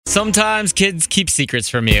Sometimes kids keep secrets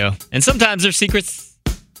from you, and sometimes they're secrets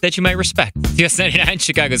that you might respect. US 99,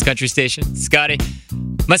 Chicago's country station. Scotty.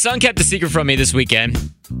 My son kept a secret from me this weekend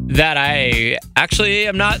that I actually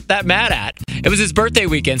am not that mad at. It was his birthday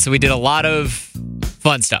weekend, so we did a lot of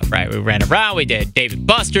fun stuff, right? We ran around, we did Dave &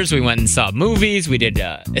 Buster's, we went and saw movies, we did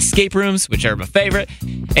escape rooms, which are my favorite.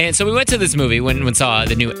 And so we went to this movie, went and saw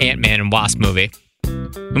the new Ant-Man and Wasp movie.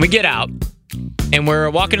 And we get out, and we're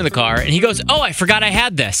walking in the car, and he goes, "Oh, I forgot I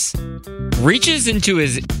had this." Reaches into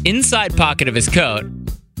his inside pocket of his coat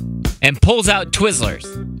and pulls out Twizzlers.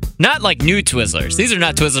 Not like new Twizzlers. These are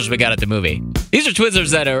not Twizzlers we got at the movie. These are Twizzlers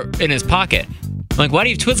that are in his pocket. I'm like, "Why do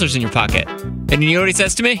you have Twizzlers in your pocket?" And you know what he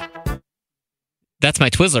says to me? "That's my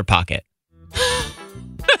Twizzler pocket."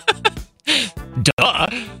 Duh.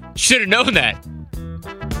 Should have known that.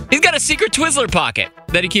 He's got a secret Twizzler pocket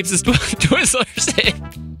that he keeps his Twizzlers in.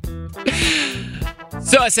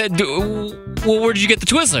 So I said, "Well, where did you get the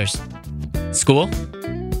Twizzlers?" "School.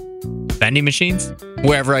 Vending machines.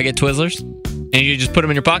 Wherever I get Twizzlers." "And you just put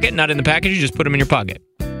them in your pocket? Not in the package? You just put them in your pocket?"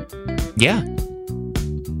 "Yeah."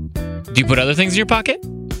 "Do you put other things in your pocket?"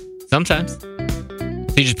 "Sometimes." "So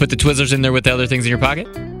you just put the Twizzlers in there with the other things in your pocket?"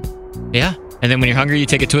 "Yeah." "And then when you're hungry, you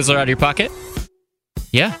take a Twizzler out of your pocket?"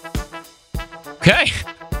 "Yeah." "Okay.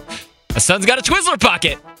 My son's got a Twizzler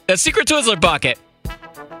pocket. A secret Twizzler pocket.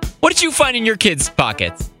 What did you find in your kids'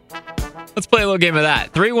 pockets?" Let's play a little game of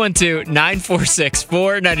that.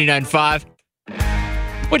 312-946-4995.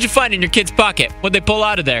 What'd you find in your kid's pocket? What'd they pull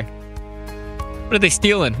out of there? What are they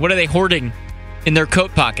stealing? What are they hoarding in their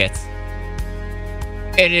coat pockets?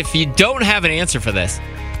 And if you don't have an answer for this,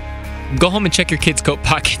 go home and check your kids' coat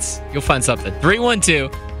pockets. You'll find something.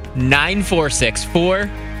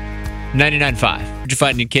 312-946-4995. What'd you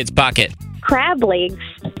find in your kid's pocket? Crab legs.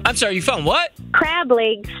 I'm sorry, you found what? Crab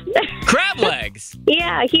legs. Crab legs?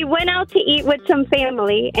 Yeah, he went out to eat with some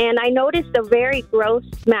family, and I noticed a very gross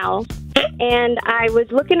smell. And I was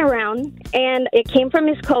looking around, and it came from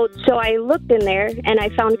his coat, so I looked in there, and I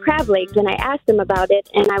found crab legs, and I asked him about it,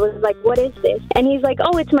 and I was like, "What is this?" And he's like,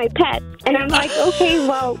 "Oh, it's my pet." And I'm like, "Okay,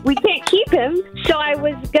 well, we can't keep him." So I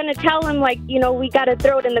was going to tell him, like, you know, we got to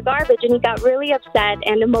throw it in the garbage, and he got really upset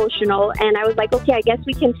and emotional, and I was like, "Okay, I guess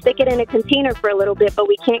we can stick it in a container for a little bit, but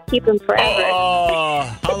we can't keep him forever." Oh,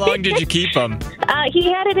 how long did you keep him?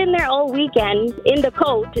 He had it in there all weekend, in the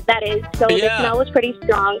coat, that is, so the smell was pretty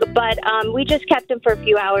strong, but we just kept him for a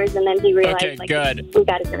few hours, and then he realized, okay, good. We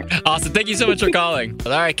got it. Awesome. Thank you so much for calling.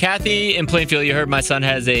 All right, Kathy in Plainfield, you heard my son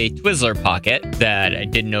has a Twizzler pocket that I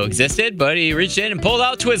didn't know existed, but he reached in and pulled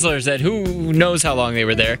out Twizzlers that who knows how long they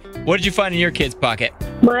were there. What did you find in your kid's pocket?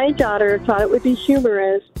 My daughter thought it would be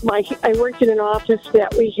humorous. I worked in an office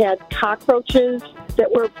that we had cockroaches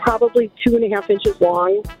that were probably 2.5 inches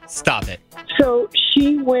long. Stop it. So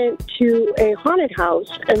she went to a haunted house,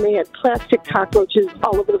 and they had plastic cockroaches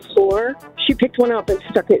all over the floor. She picked one up and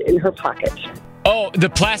stuck it in her pocket. Oh, the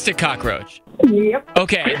plastic cockroach. Yep.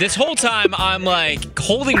 Okay, this whole time I'm like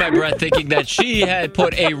holding my breath thinking that she had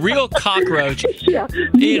put a real cockroach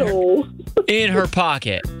in her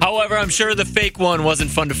pocket. However, I'm sure the fake one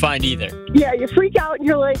wasn't fun to find either. Yeah, you freak out and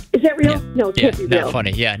you're like, "Is that real?" Yeah. No, it can't be real. Not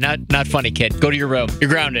funny. Yeah, not funny, kid. Go to your room. You're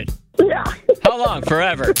grounded. Yeah. How long?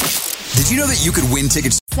 Forever. Did you know that you could win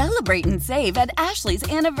tickets? Celebrate and save at Ashley's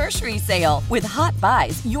Anniversary Sale. With Hot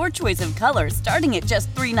Buys, your choice of colors starting at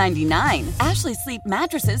just $3.99. Ashley Sleep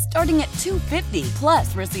mattresses starting at $2.50.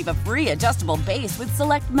 Plus, receive a free adjustable base with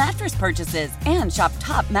select mattress purchases. And shop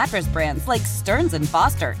top mattress brands like Stearns &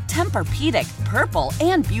 Foster, Tempur-Pedic, Purple,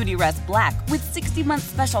 and Beautyrest Black with 60-month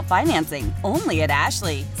special financing. Only at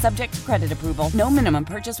Ashley. Subject to credit approval. No minimum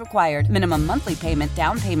purchase required. Minimum monthly payment,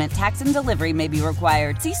 down payment, tax, and delivery may be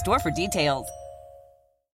required. See store for details.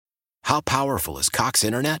 How powerful is Cox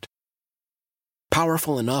Internet?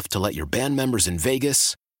 Powerful enough to let your band members in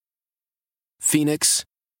Vegas, Phoenix,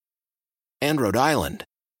 and Rhode Island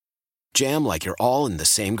jam like you're all in the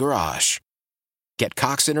same garage. Get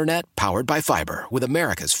Cox Internet powered by fiber with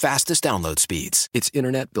America's fastest download speeds. It's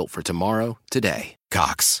internet built for tomorrow, today.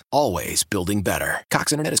 Cox, always building better.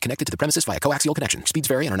 Cox Internet is connected to the premises via coaxial connection. Speeds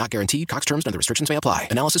vary and are not guaranteed. Cox terms and other restrictions may apply.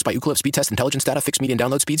 Analysis by Ookla Speed Test Intelligence Data. Fixed median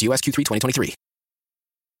download speeds. US Q3 2023.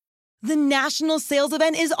 The national sales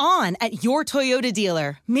event is on at your Toyota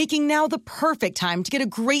dealer, making now the perfect time to get a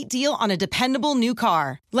great deal on a dependable new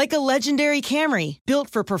car. Like a legendary Camry, built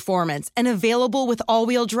for performance and available with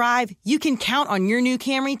all-wheel drive, you can count on your new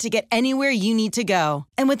Camry to get anywhere you need to go.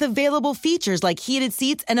 And with available features like heated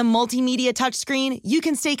seats and a multimedia touchscreen, you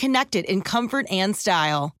can stay connected in comfort and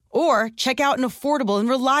style. Or check out an affordable and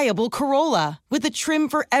reliable Corolla with a trim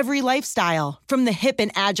for every lifestyle. From the hip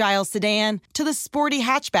and agile sedan to the sporty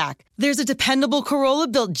hatchback, there's a dependable Corolla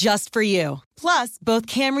built just for you. Plus, both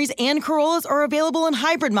Camrys and Corollas are available in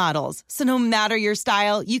hybrid models, so no matter your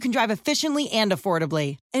style, you can drive efficiently and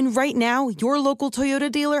affordably. And right now, your local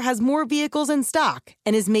Toyota dealer has more vehicles in stock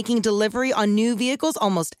and is making delivery on new vehicles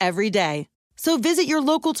almost every day. So visit your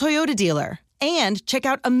local Toyota dealer and check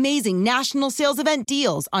out amazing national sales event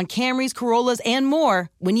deals on Camrys, Corollas, and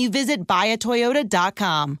more when you visit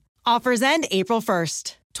buyatoyota.com. Offers end April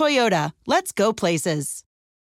 1st. Toyota, let's go places.